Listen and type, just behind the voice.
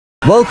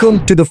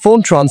Welcome to the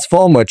Phone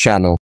Transformer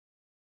channel.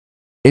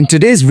 In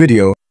today's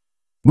video,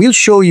 we'll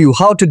show you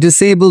how to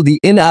disable the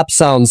in-app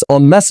sounds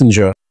on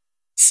Messenger,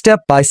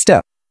 step by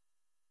step.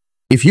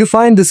 If you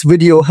find this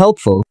video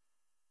helpful,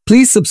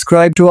 please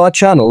subscribe to our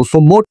channel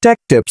for more tech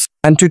tips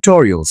and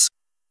tutorials.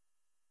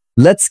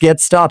 Let's get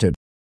started.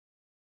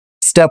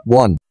 Step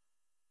 1.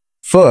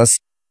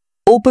 First,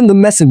 open the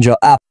Messenger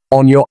app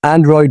on your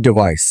Android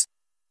device.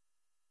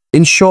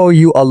 Ensure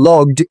you are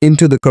logged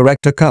into the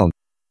correct account.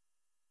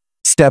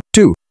 Step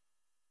 2.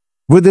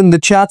 Within the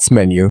Chats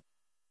menu,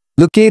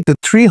 locate the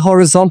three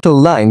horizontal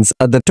lines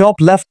at the top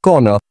left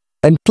corner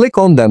and click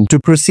on them to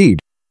proceed.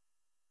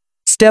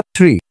 Step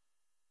 3.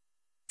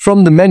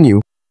 From the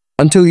menu,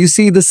 until you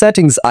see the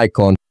Settings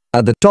icon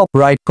at the top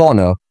right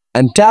corner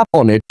and tap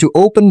on it to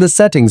open the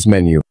Settings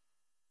menu.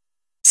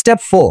 Step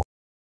 4.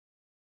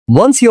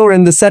 Once you're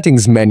in the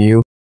Settings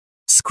menu,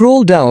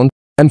 scroll down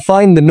and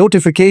find the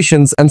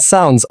Notifications and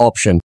Sounds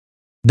option.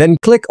 Then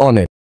click on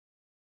it.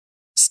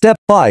 Step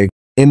 5.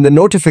 In the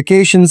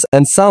Notifications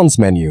and Sounds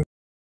menu,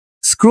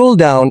 scroll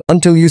down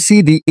until you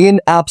see the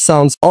In-App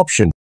Sounds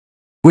option,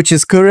 which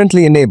is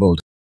currently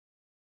enabled.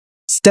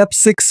 Step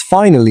 6.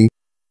 Finally,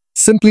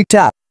 simply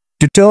tap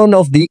to turn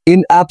off the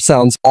In-App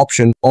Sounds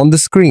option on the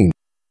screen.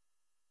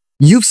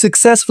 You've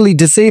successfully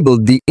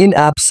disabled the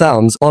in-app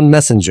sounds on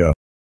Messenger.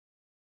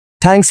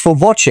 Thanks for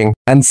watching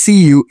and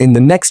see you in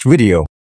the next video.